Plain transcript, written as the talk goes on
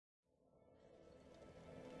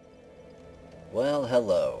Well,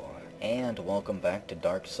 hello, and welcome back to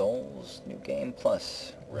Dark Souls New Game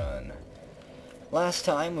Plus run. Last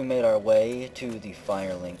time we made our way to the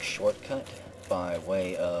Firelink shortcut by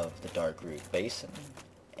way of the Darkroot Basin,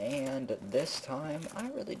 and this time I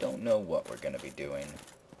really don't know what we're going to be doing.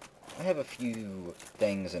 I have a few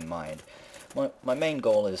things in mind. My main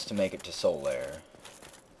goal is to make it to Solaire,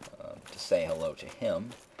 to say hello to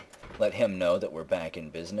him, let him know that we're back in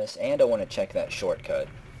business, and I want to check that shortcut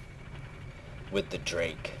with the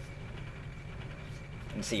Drake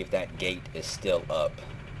and see if that gate is still up.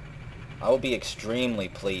 I will be extremely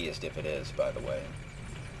pleased if it is, by the way.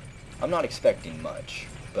 I'm not expecting much,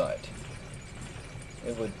 but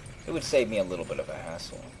it would save me a little bit of a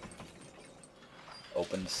hassle.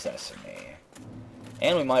 Open sesame.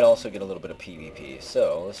 And we might also get a little bit of PvP,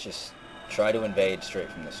 so let's just try to invade straight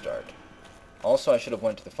from the start. Also, I should have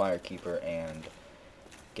went to the Firekeeper and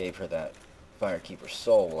gave her that Firekeeper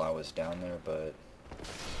soul while I was down there, but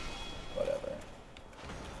whatever.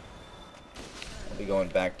 I'll be going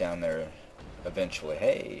back down there eventually.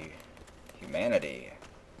 Hey, humanity.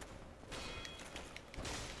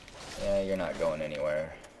 Yeah, you're not going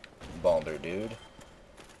anywhere, Baldur dude.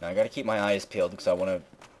 Now I gotta keep my eyes peeled because I want to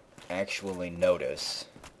actually notice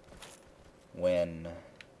when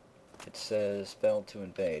it says failed to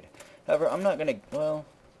invade. However, I'm not gonna, well,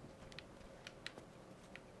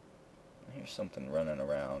 I hear something running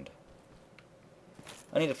around.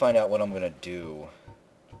 I need to find out what I'm gonna do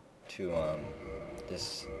to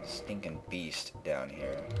this stinking beast down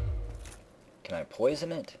here. Can I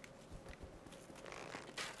poison it?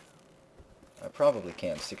 I probably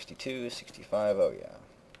can. 62, 65, oh yeah.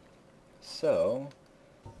 So,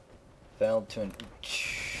 failed to...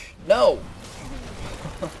 No!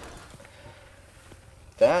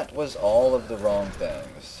 That was all of the wrong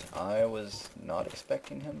things. I was not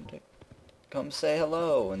expecting him to come say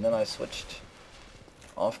hello, and then I switched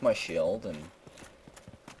off my shield and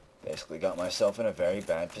basically got myself in a very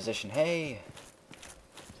bad position. Hey!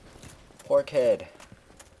 Porkhead.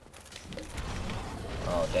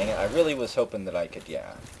 Oh, dang it. I really was hoping that I could,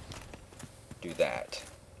 yeah, do that.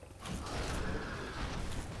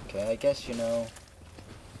 Okay, I guess, you know,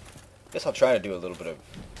 guess I'll try to do a little bit of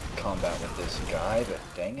combat with this guy, but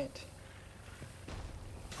dang it.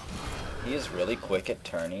 He is really quick at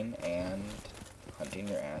turning and hunting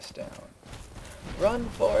your ass down. Run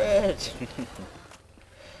for it!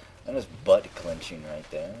 That is butt clenching right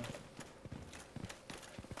there.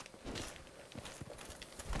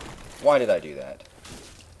 Why did I do that?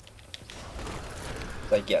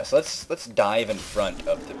 Like, yes, let's dive in front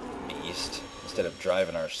of the beast instead of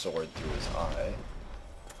driving our sword through his eye.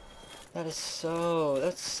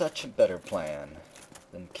 That's such a better plan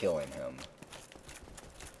than killing him.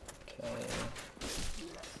 Okay.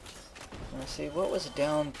 Let's see, what was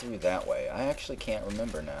down through that way? I actually can't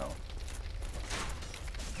remember now.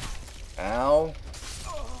 Ow.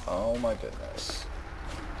 Oh my goodness.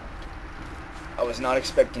 I was not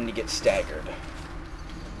expecting to get staggered.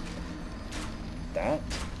 That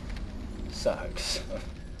sucks.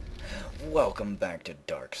 Welcome back to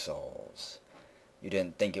Dark Souls. You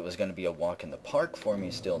didn't think it was going to be a walk in the park for me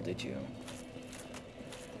still, did you?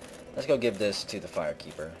 Let's go give this to the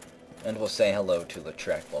Firekeeper, and we'll say hello to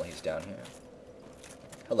Lautrec while he's down here.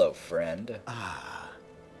 Hello, friend. Ah,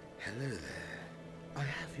 hello there. I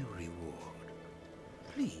have your reward.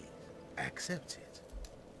 Please, accept it.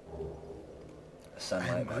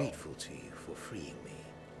 Sunlight I'm Metal. grateful to you for freeing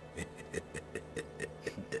me.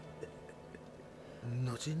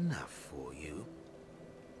 Not enough for you?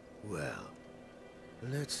 Well,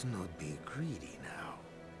 let's not be greedy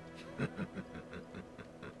now.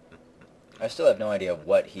 I still have no idea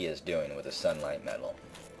what he is doing with the Sunlight Metal.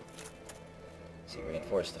 Let's see,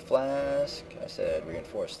 reinforce the flask. I said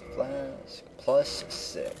reinforce the flask.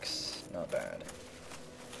 +6. Not bad.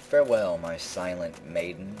 Farewell, my silent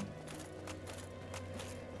maiden.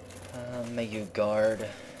 May you guard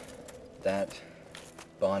that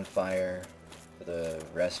bonfire for the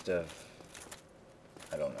rest of...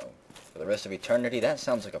 I don't know. For the rest of eternity? That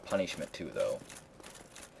sounds like a punishment too, though.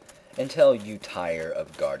 Until you tire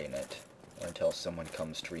of guarding it. Or until someone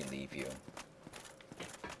comes to relieve you.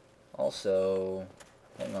 Also...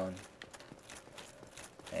 Hang on.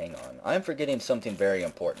 Hang on. I'm forgetting something very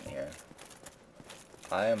important here.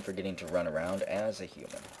 I am forgetting to run around as a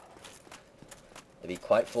human. It'd be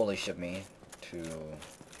quite foolish of me to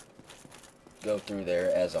go through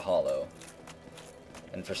there as a hollow.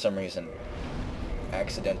 And for some reason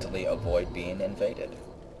accidentally avoid being invaded.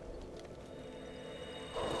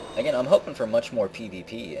 Again, I'm hoping for much more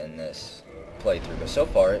PvP in this playthrough, but so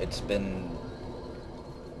far it's been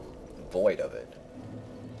void of it.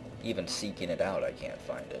 Even seeking it out, I can't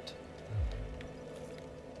find it.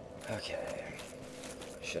 Okay.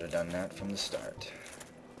 Should have done that from the start.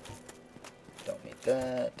 Don't need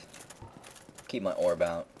that. Keep my orb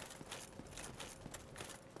out.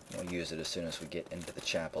 We'll use it as soon as we get into the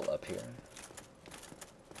chapel up here.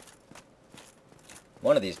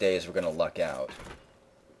 One of these days we're going to luck out.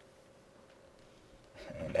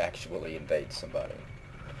 And actually invade somebody.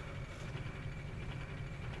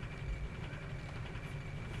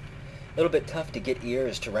 A little bit tough to get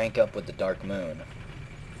ears to rank up with the Dark Moon,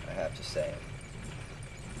 I have to say.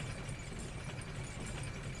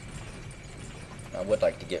 I would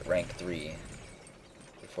like to get rank 3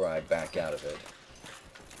 before I back out of it.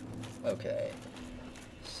 Okay,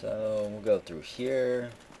 so we'll go through here.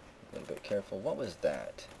 A little bit careful. What was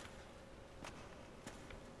that?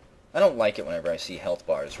 I don't like it whenever I see health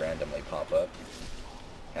bars randomly pop up.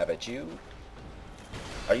 How about you?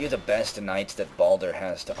 Are you the best knights that Baldur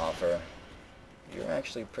has to offer? You're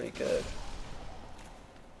actually pretty good.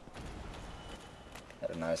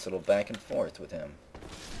 Had a nice little back and forth with him.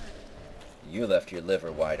 You left your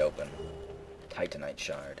liver wide open. Titanite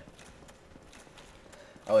shard.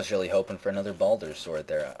 I was really hoping for another Baldur sword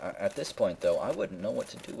there. At this point, though, I wouldn't know what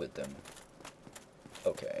to do with them.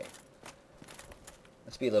 Okay.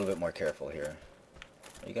 Let's be a little bit more careful here.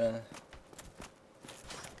 Are you gonna...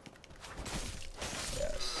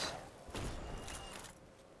 Yes.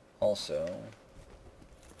 Also, I'm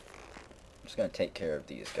just gonna take care of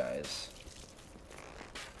these guys.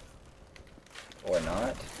 Or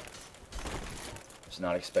not. Was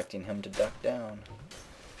not expecting him to duck down.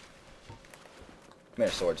 Come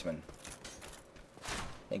here, swordsman. I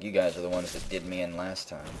think you guys are the ones that did me in last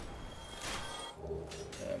time.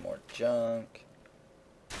 Okay, more junk.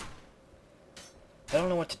 I don't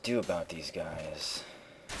know what to do about these guys.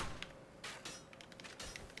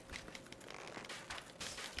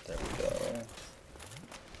 There we go.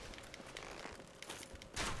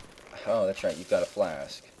 Oh, that's right, you've got a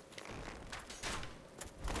flask.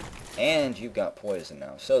 And you've got poison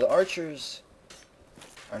now. So the archers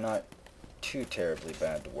are not too terribly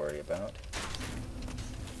bad to worry about.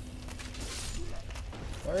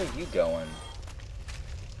 Where are you going?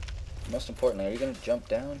 Most importantly, are you going to jump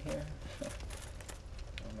down here? I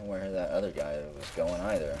don't know where that other guy was going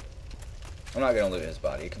either. I'm not going to loot his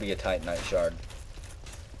body. It could be a Titanite shard.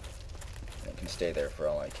 It can stay there for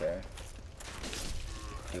all I care.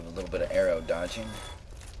 Do a little bit of arrow dodging.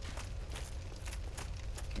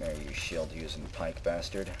 Come here, you shield-using pike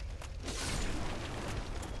bastard.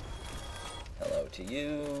 Hello to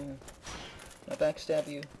you. Can I backstab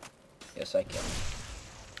you? Yes, I can.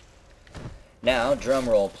 Now, drum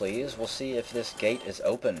roll, please. We'll see if this gate is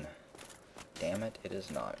open. Damn it, it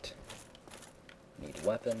is not. Need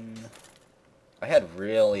weapon. I had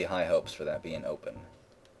really high hopes for that being open.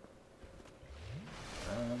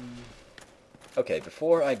 Okay,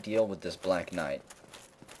 before I deal with this Black Knight,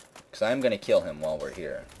 because I'm going to kill him while we're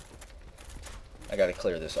here, I got to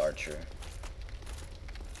clear this archer.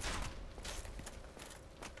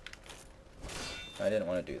 I didn't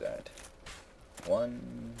want to do that.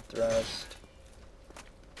 One thrust.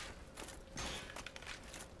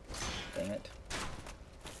 Dang it.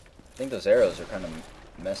 I think those arrows are kind of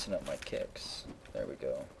messing up my kicks. There we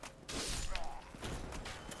go.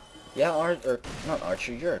 Yeah, not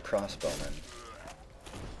archer, you're a crossbowman.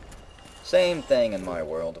 Same thing in my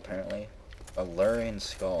world, apparently. Alluring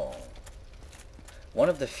skull. One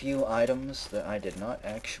of the few items that I did not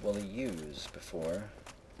actually use before.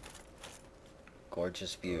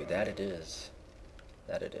 Gorgeous view. That it is.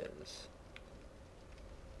 That it is.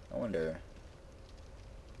 I wonder...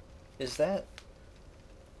 Is that...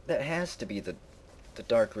 That has to be the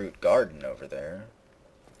Darkroot Garden over there.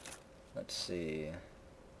 Let's see...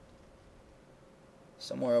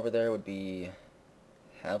 Somewhere over there would be...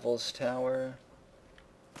 Havel's Tower?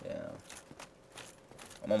 Yeah.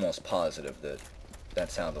 I'm almost positive that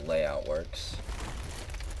that's how the layout works.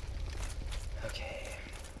 Okay.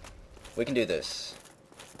 We can do this.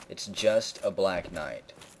 It's just a Black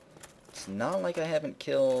Knight. It's not like I haven't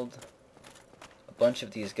killed a bunch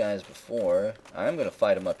of these guys before. I'm going to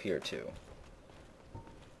fight them up here too.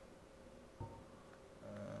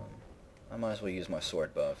 I might as well use my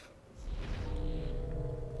sword buff.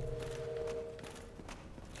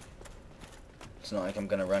 It's not like I'm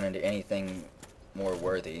going to run into anything more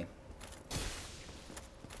worthy.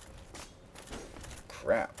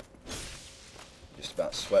 Crap. Just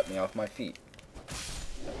about swept me off my feet.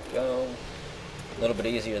 There we go. A little bit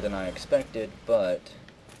easier than I expected, but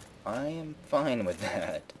I am fine with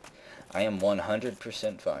that. I am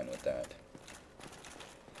 100% fine with that.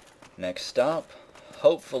 Next stop,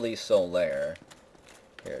 hopefully Solaire.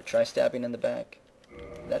 Here, try stabbing in the back.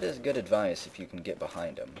 That is good advice if you can get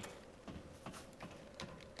behind them.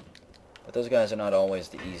 But those guys are not always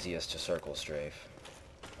the easiest to circle strafe.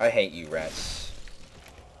 I hate you, rats.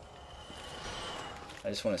 I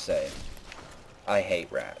just want to say, I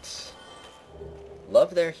hate rats.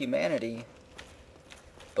 Love their humanity,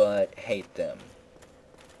 but hate them.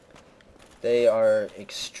 They are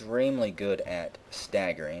extremely good at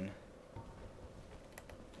staggering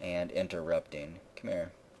and interrupting. Come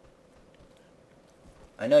here.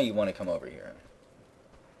 I know you want to come over here.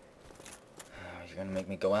 You're going to make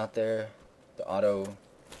me go out there. The auto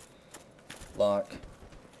lock.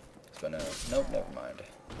 It's going to... Nope, never mind.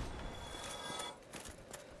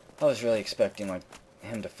 I was really expecting like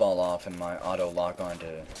him to fall off and my auto lock on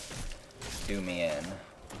to do me in.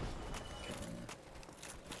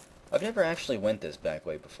 I've never actually went this back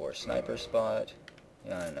way before. Sniper spot.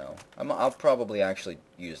 Yeah, I know. I'll probably actually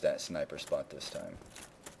use that sniper spot this time.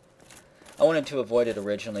 I wanted to avoid it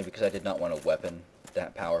originally because I did not want a weapon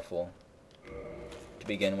that powerful to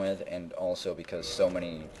begin with, and also because so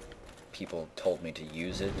many people told me to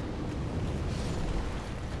use it.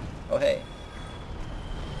 Oh hey,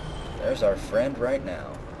 there's our friend right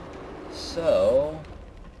now. So,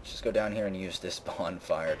 let's just go down here and use this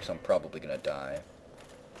bonfire because I'm probably going to die.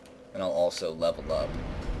 And I'll also level up.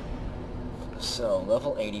 So,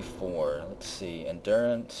 level 84. Let's see.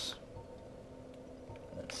 Endurance.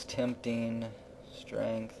 That's tempting.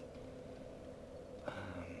 Strength.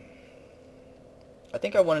 I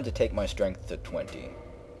think I wanted to take my strength to 20.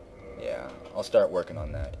 Yeah, I'll start working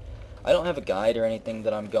on that. I don't have a guide or anything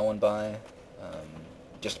that I'm going by.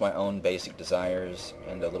 Just my own basic desires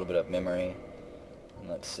and a little bit of memory. And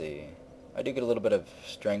let's see. I do get a little bit of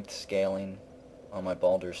strength scaling on my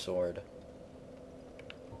Baldur's sword.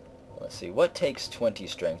 Let's see. What takes 20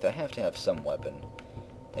 strength? I have to have some weapon.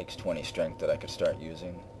 Takes 20 strength that I could start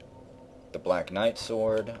using. The Black Knight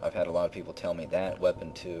sword. I've had a lot of people tell me that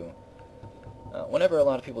weapon too. Whenever a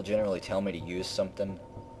lot of people generally tell me to use something,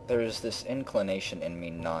 there's this inclination in me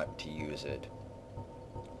not to use it.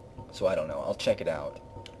 So I don't know. I'll check it out.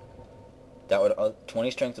 That would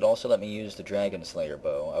 20 strength would also let me use the Dragon Slayer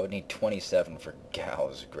bow. I would need 27 for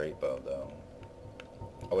Gao's great bow though.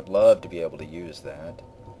 I would love to be able to use that.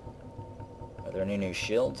 Are there any new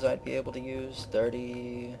shields I'd be able to use?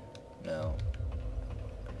 30? No.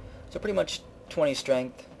 So pretty much 20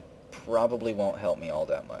 strength probably won't help me all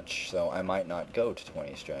that much, so I might not go to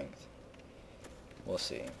 20 strength. We'll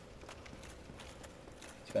see.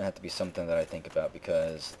 It's going to have to be something that I think about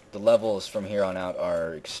because the levels from here on out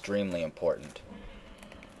are extremely important.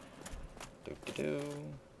 Doo-doo-doo.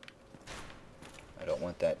 I don't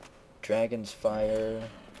want that dragon's fire,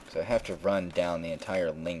 because I have to run down the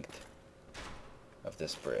entire length of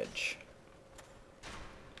this bridge.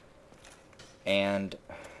 And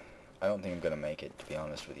I don't think I'm going to make it, to be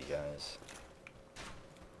honest with you guys.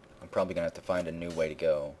 I'm probably going to have to find a new way to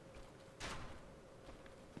go.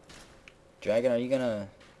 Dragon, are you going to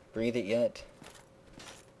breathe it yet?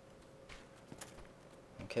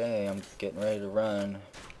 Okay, I'm getting ready to run.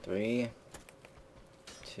 3,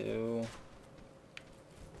 2,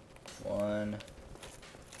 1.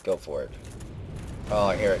 Go for it. Oh,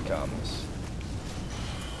 here it comes.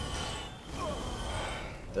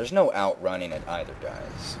 There's no outrunning it either,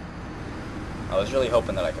 guys. I was really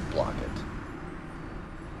hoping that I could block it.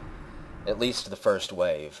 At least the first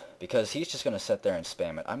wave. Because he's just going to sit there and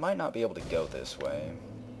spam it. I might not be able to go this way.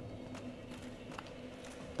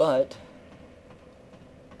 But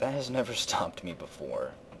that has never stopped me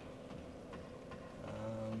before.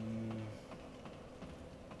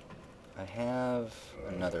 I have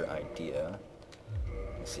another idea.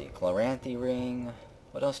 Let's see. Chloranthy ring.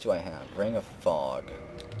 What else do I have? Ring of Fog.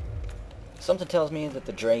 Something tells me that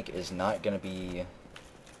the Drake is not going to be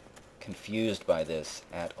confused by this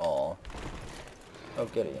at all. Oh,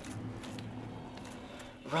 goody.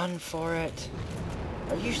 Run for it!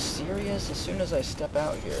 Are you serious? As soon as I step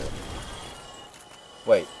out here.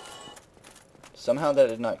 Wait. Somehow that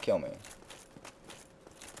did not kill me.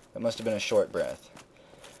 That must have been a short breath.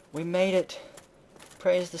 We made it!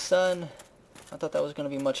 Praise the sun! I thought that was going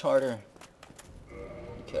to be much harder.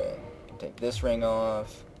 Okay. Take this ring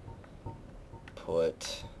off.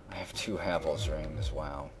 I have 2 Havel's rings,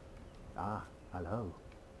 wow. Ah, hello.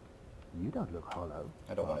 You don't look hollow.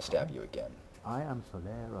 I don't want to stab you again. I am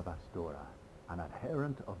Solaire of Astora, an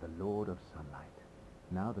adherent of the Lord of Sunlight.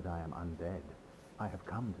 Now that I am undead, I have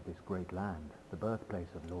come to this great land, the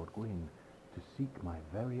birthplace of Lord Gwyn, to seek my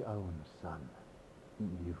very own son.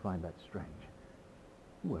 You find that strange?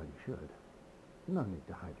 Well, you should. No need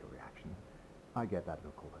to hide your reaction. I get that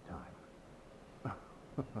look all the time.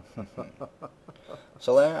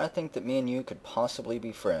 Soler, I think that me and you could possibly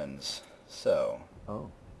be friends. So... Oh,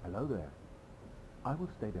 hello there. I will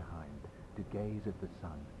stay behind to gaze at the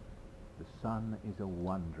sun. The sun is a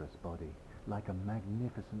wondrous body, like a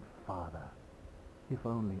magnificent father. If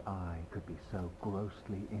only I could be so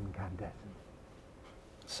grossly incandescent.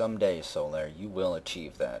 Someday, Soler, you will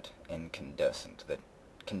achieve that incandescence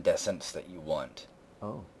that you want.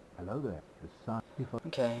 Oh, hello there. The sun...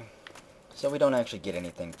 Okay, so we don't actually get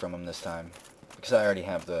anything from him this time, because I already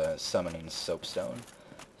have the summoning soapstone.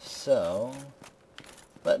 So,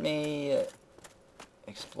 let me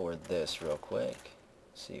explore this real quick.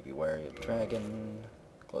 See, be wary of dragon.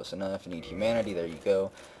 Close enough. Need humanity. There you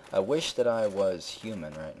go. I wish that I was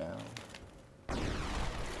human right now.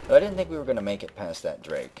 But I didn't think we were going to make it past that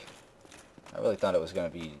Drake. I really thought it was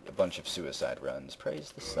going to be a bunch of suicide runs.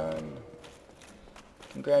 Praise the sun.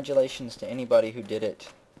 Congratulations to anybody who did it.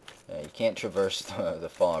 You can't traverse the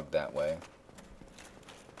fog that way.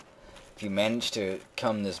 If you manage to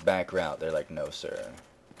come this back route, they're like, no, sir.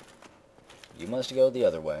 You must go the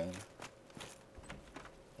other way.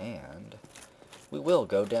 And we will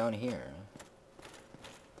go down here.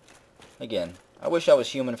 Again, I wish I was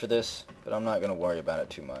human for this, but I'm not going to worry about it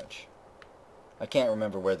too much. I can't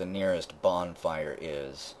remember where the nearest bonfire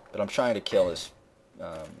is, but I'm trying to kill as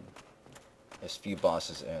few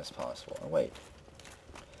bosses as possible. Oh, wait.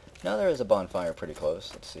 Now there is a bonfire pretty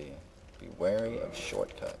close. Let's see. Be wary of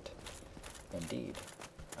shortcut. Indeed.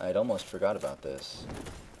 I'd almost forgot about this.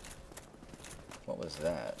 What was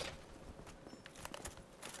that?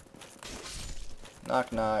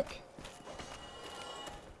 Knock knock.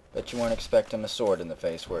 Bet you weren't expecting a sword in the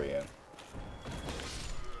face, were you?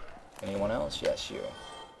 Anyone else? Yes, you.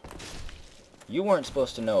 You weren't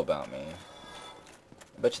supposed to know about me.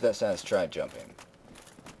 I bet you that says try jumping.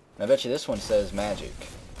 And I bet you this one says magic.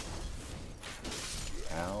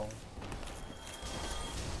 Ow.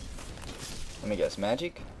 Let me guess,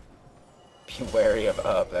 magic? Be wary of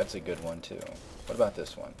up. That's a good one too. What about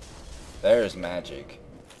this one? There's magic.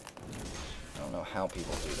 I don't know how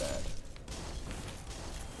people do that.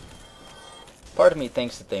 Part of me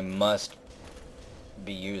thinks that they must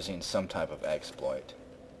be using some type of exploit.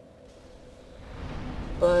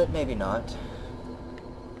 But maybe not.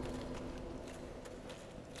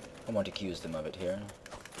 I won't accuse them of it here.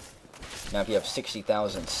 Now if you have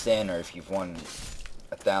 60,000 sin, or if you've won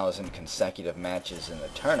 1,000 consecutive matches in the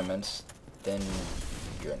tournaments, then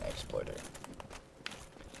you're an exploiter.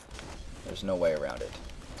 There's no way around it.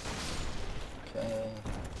 Okay.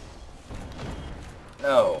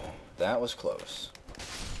 No, that was close.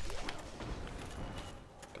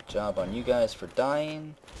 Good job on you guys for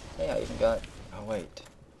dying. Hey, I even got... Oh, wait.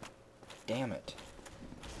 Damn it.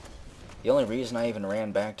 The only reason I even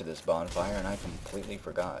ran back to this bonfire, and I completely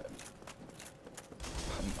forgot.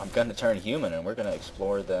 I'm gonna turn human, and we're gonna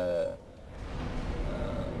explore the...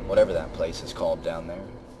 whatever that place is called down there.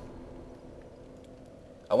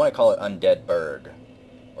 I want to call it Undead Bird,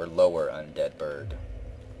 or Lower Undead Bird.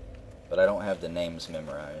 But I don't have the names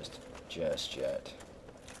memorized just yet.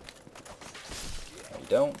 No, you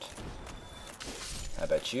don't. How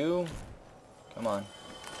about you? Come on.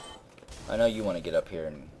 I know you want to get up here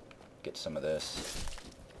and get some of this.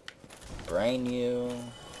 Brain you.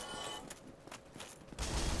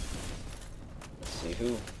 Let's see who.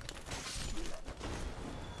 I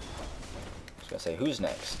was gonna say, who's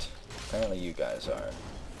next? Apparently you guys are.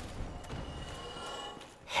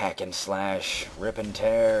 Hack and slash, rip and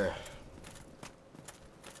tear.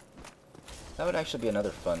 That would actually be another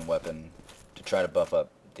fun weapon to try to buff up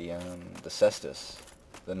the cestus,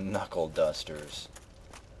 the knuckle dusters.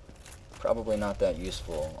 Probably not that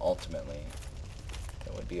useful ultimately.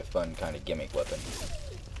 It would be a fun kind of gimmick weapon.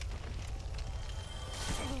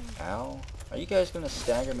 Ow! Are you guys gonna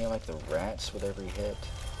stagger me like the rats with every hit?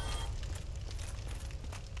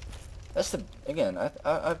 That's the again.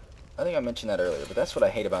 I think I mentioned that earlier, but that's what I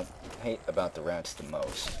hate about the rats the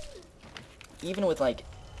most. Even with like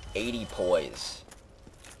 80 poise,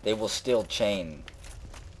 they will still chain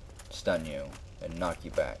stun you and knock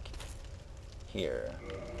you back. Here.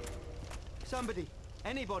 Somebody,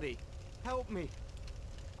 anybody, help me.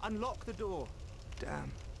 Unlock the door.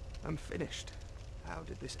 Damn, I'm finished. How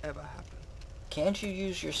did this ever happen? Can't you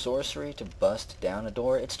use your sorcery to bust down a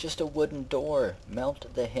door? It's just a wooden door. Melt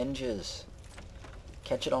the hinges.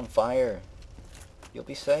 Catch it on fire. You'll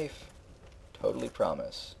be safe. Totally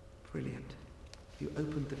promise. Brilliant. You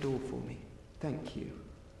opened the door for me. Thank you.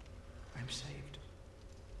 I'm saved.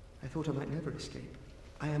 I thought I might never escape.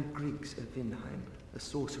 I am Griggs of Vinheim, the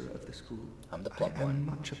sorcerer of the school. I'm the plump I am one.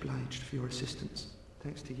 much obliged for your assistance.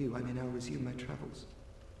 Thanks to you, I may now resume my travels.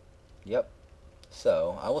 Yep.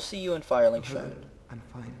 So, I will see you in Firelink Hello, Shrine. I'm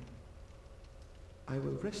fine. I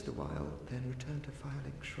will rest a while, then return to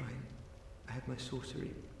Firelink Shrine. I have my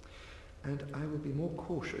sorcery, and I will be more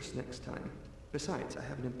cautious next time. Besides, I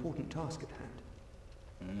have an important task at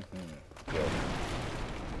hand. Good.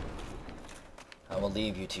 I will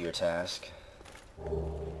leave you to your task.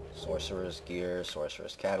 Sorcerer's gear,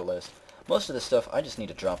 Sorcerer's catalyst. Most of the stuff I just need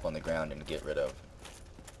to drop on the ground and get rid of.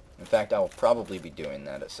 In fact, I will probably be doing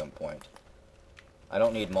that at some point. I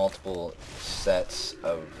don't need multiple sets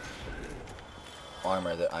of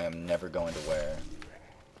armor that I am never going to wear.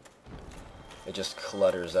 It just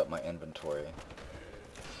clutters up my inventory.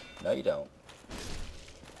 No, you don't.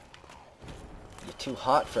 You're too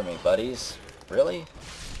hot for me, buddies. Really?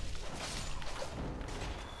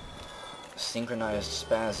 Synchronized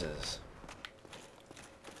spazzes.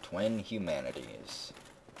 Twin humanities.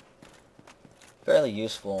 Fairly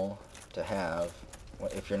useful to have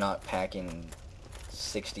if you're not packing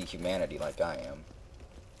 60 humanity like I am.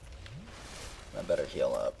 I better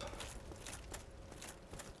heal up.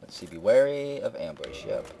 Let's see, be wary of ambush,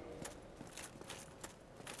 yep.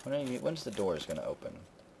 When's the doors gonna open?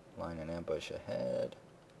 Line an ambush ahead.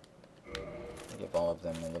 Give all of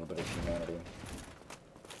them a little bit of humanity.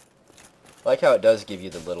 I like how it does give you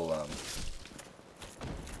the little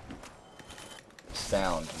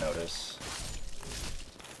sound notice.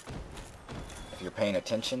 If you're paying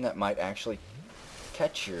attention, that might actually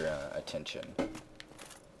catch your attention.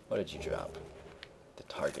 What did you drop? The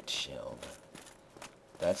target shield.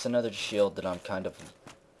 That's another shield that I'm kind of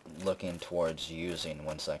looking towards using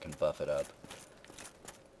once I can buff it up.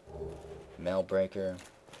 Mailbreaker.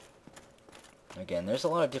 Again, there's a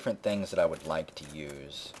lot of different things that I would like to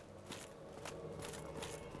use.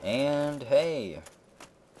 And, hey,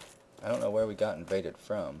 I don't know where we got invaded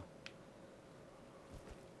from.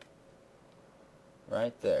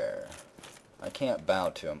 Right there. I can't bow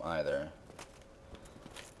to him either.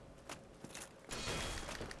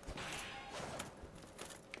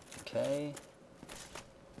 Okay.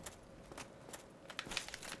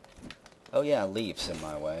 Oh yeah, leaves in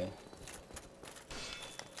my way.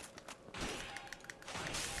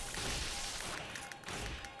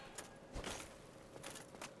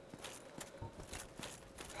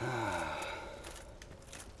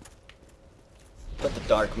 Put the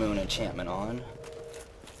Dark Moon enchantment on.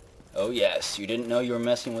 Oh yes, you didn't know you were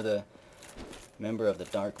messing with a member of the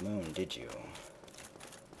Dark Moon, did you?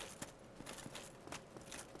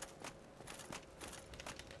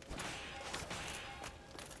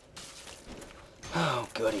 Oh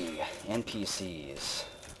goody, NPCs.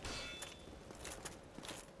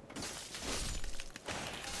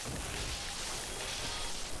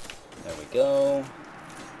 There we go.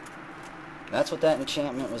 That's what that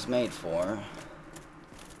enchantment was made for.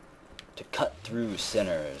 To cut through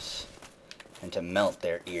sinners and to melt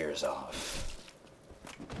their ears off.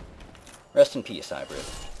 Rest in peace, Hybrid.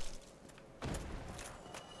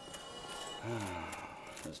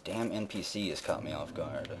 Those damn NPCs caught me off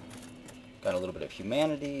guard. Got a little bit of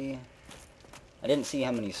humanity. I didn't see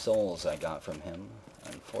how many souls I got from him,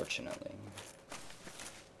 unfortunately.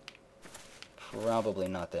 Probably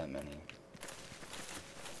not that many.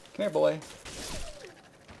 Come here, boy.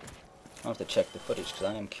 I'll have to check the footage because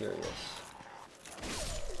I am curious.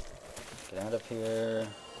 Get out of here.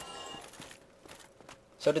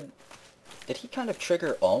 So did he kind of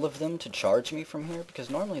trigger all of them to charge me from here? Because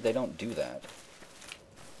normally they don't do that.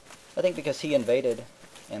 I think because he invaded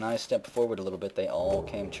and I stepped forward a little bit, they all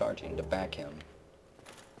came charging to back him.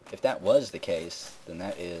 If that was the case, then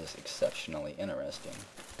that is exceptionally interesting.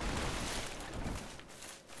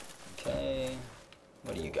 Okay,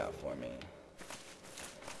 what do you got for me?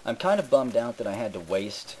 I'm kind of bummed out that I had to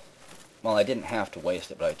waste, well, I didn't have to waste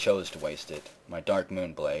it, but I chose to waste it, my Dark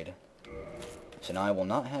Moon Blade. So now I will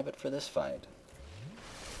not have it for this fight.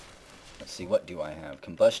 Let's see, what do I have?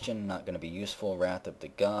 Combustion, not going to be useful. Wrath of the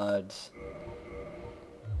Gods.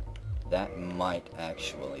 That might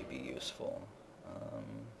actually be useful.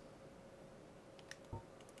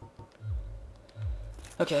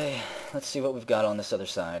 Okay, let's see what we've got on this other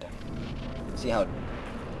side. See how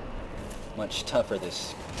much tougher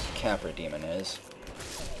this Capra demon is.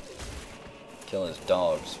 Kill his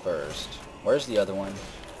dogs first. Where's the other one?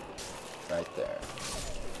 Right there.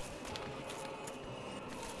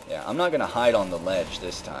 Yeah, I'm not gonna hide on the ledge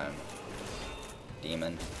this time,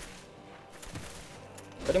 demon.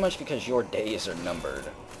 Pretty much because your days are numbered,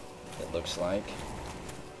 it looks like.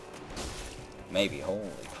 Maybe, holy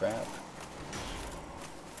crap.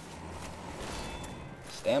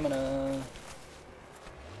 Stamina.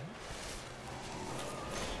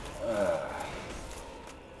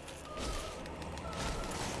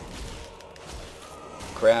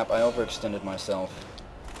 crap, I overextended myself.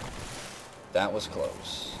 That was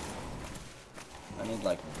close. I need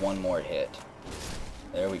like one more hit.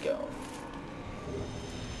 There we go.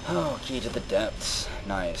 Oh, key to the depths.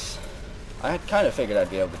 Nice. I had kind of figured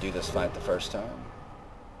I'd be able to do this fight the first time.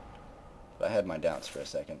 But I had my doubts for a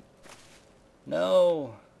second.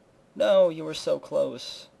 No! No, you were so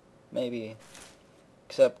close. Maybe.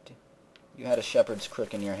 Except you had a shepherd's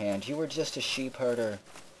crook in your hand. You were just a sheep herder.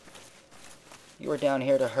 You were down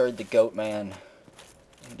here to herd the goat man.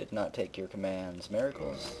 You did not take your commands.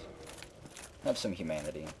 Miracles? Have some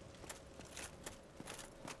humanity.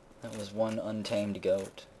 That was one untamed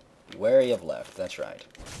goat. Be wary of left, that's right.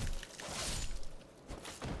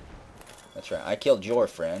 That's right, I killed your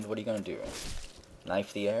friend. What are you gonna do?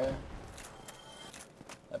 Knife the air?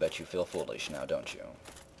 I bet you feel foolish now, don't you?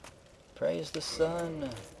 Praise the sun.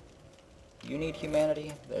 You need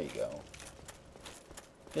humanity? There you go.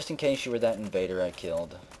 Just in case you were that invader I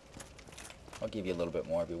killed. I'll give you a little bit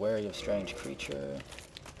more. Be wary of strange creature.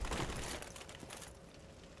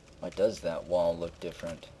 Why does that wall look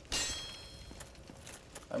different?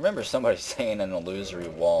 I remember somebody saying an illusory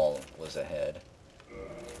wall was ahead.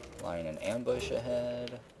 Lying in ambush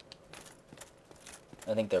ahead.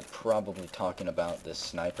 I think they're probably talking about this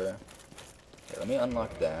sniper. Okay, let me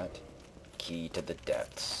unlock that. Key to the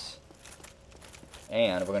depths.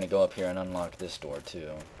 And we're going to go up here and unlock this door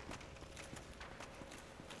too.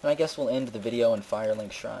 And I guess we'll end the video in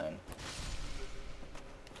Firelink Shrine.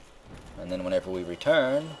 And then whenever we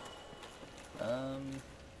return,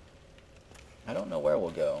 I don't know where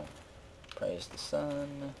we'll go. Praise the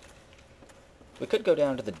sun. We could go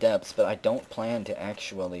down to the depths, but I don't plan to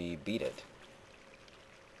actually beat it.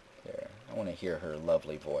 Here, I want to hear her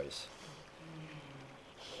lovely voice.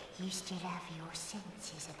 You still have your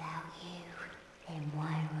senses about you. Then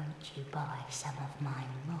why won't you buy some of my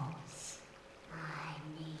moss? I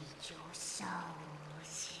need your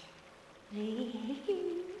souls.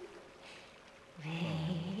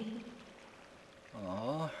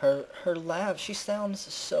 Aw, her laugh, she sounds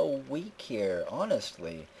so weak here,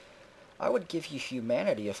 honestly. I would give you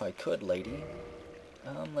humanity if I could, lady.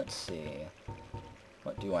 Let's see.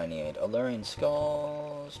 What do I need? Alluring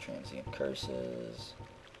skulls, transient curses.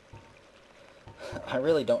 I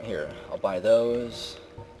really don't hear. I'll buy those.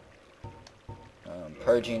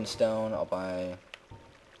 Purging stone, I'll buy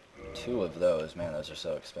 2 of those. Man, those are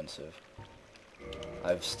so expensive.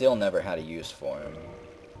 I've still never had a use for them.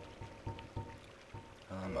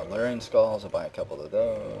 Alluring skulls, I'll buy a couple of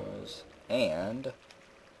those. And,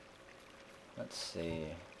 let's see,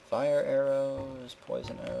 fire arrows,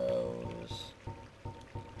 poison arrows.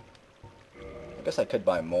 I guess I could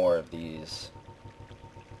buy more of these.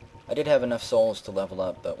 I did have enough souls to level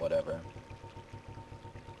up, but whatever.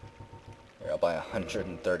 Here, I'll buy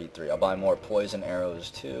 133. I'll buy more poison arrows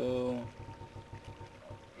too.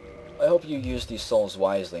 I hope you use these souls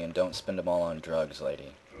wisely and don't spend them all on drugs,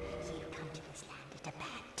 lady. You come to this land at a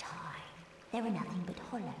bad time. There are nothing but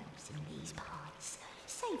hollows in these parts.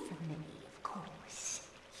 Save for me, of course.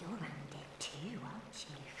 You're undead too, aren't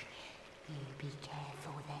you? You be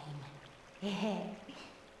careful then.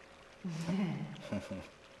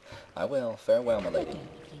 I will. Farewell, my lady.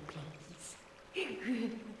 If you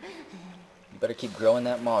please. You better keep growing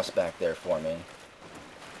that moss back there for me.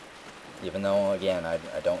 Even though, again, I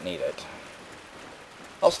don't need it.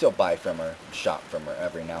 I'll still buy from her, shop from her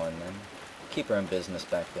every now and then. Keep her in business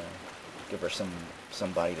back there. Give her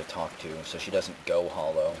somebody to talk to so she doesn't go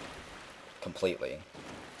hollow completely.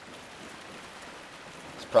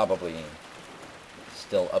 It's probably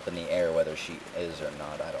still up in the air whether she is or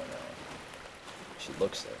not, I don't know. She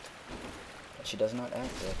looks it, but she does not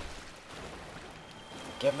act it.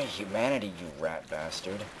 Give me humanity, you rat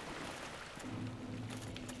bastard.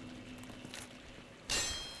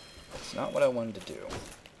 That's not what I wanted to do.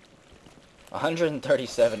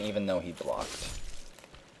 137 even though he blocked.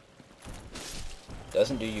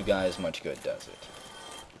 Doesn't do you guys much good, does it?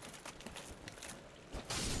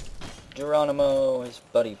 Geronimo, his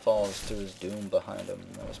buddy falls to his doom behind him.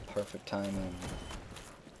 That was perfect timing.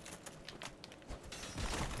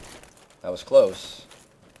 That was close.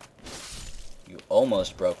 You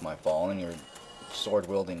almost broke my fall, and your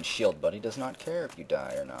sword-wielding shield buddy does not care if you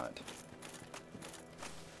die or not.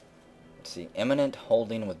 Let's see. Imminent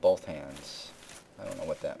holding with both hands. I don't know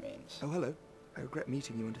what that means. Oh, hello. I regret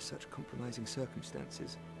meeting you under such compromising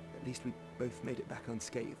circumstances. At least we both made it back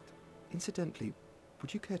unscathed. Incidentally,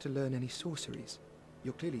 would you care to learn any sorceries?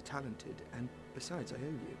 You're clearly talented, and besides, I owe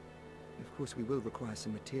you. Of course, we will require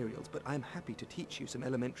some materials, but I'm happy to teach you some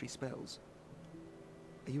elementary spells.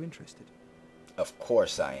 Are you interested? Of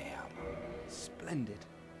course I am. Splendid.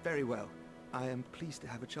 Very well. I am pleased to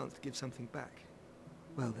have a chance to give something back.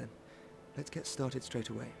 Well then, let's get started straight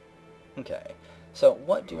away. Okay, so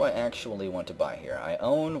what do I actually want to buy here? I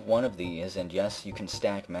own one of these, and yes, you can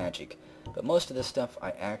stack magic, but most of this stuff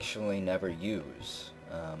I actually never use.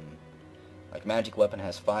 Like magic weapon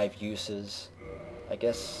has 5 uses. I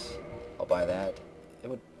guess I'll buy that. It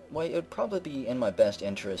would probably be in my best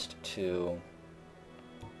interest to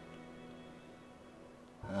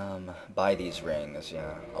buy these rings.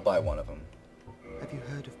 Yeah, I'll buy one of them. Have you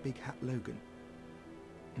heard of Big Hat Logan?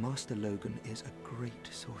 Master Logan is a great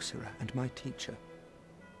sorcerer and my teacher.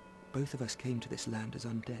 Both of us came to this land as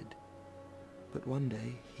undead, but one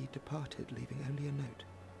day he departed, leaving only a note.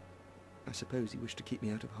 I suppose he wished to keep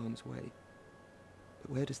me out of harm's way.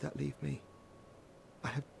 But where does that leave me? I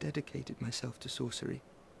have dedicated myself to sorcery,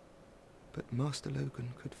 but Master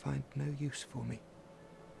Logan could find no use for me.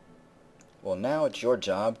 Well, now it's your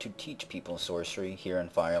job to teach people sorcery here in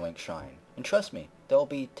Firelink Shrine. And trust me, there'll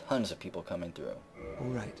be tons of people coming through. All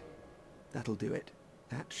right, that'll do it.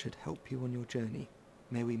 That should help you on your journey.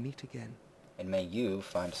 May we meet again. And may you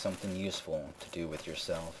find something useful to do with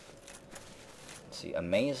yourself. Let's see,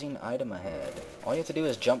 amazing item ahead. All you have to do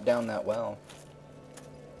is jump down that well.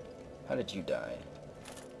 How did you die?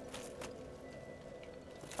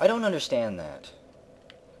 I don't understand that.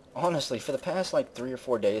 Honestly, for the past like 3 or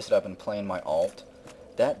 4 days that I've been playing my alt,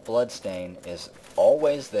 that bloodstain is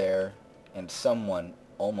always there, and someone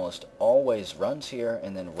almost always runs here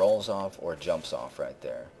and then rolls off or jumps off right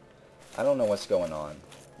there. I don't know what's going on.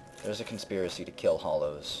 There's a conspiracy to kill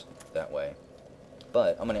hollows that way.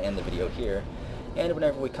 But I'm going to end the video here, and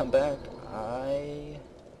whenever we come back, I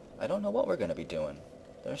don't know what we're going to be doing.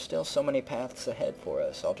 There's still so many paths ahead for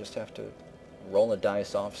us. I'll just have to roll a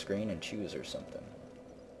dice off screen and choose or something.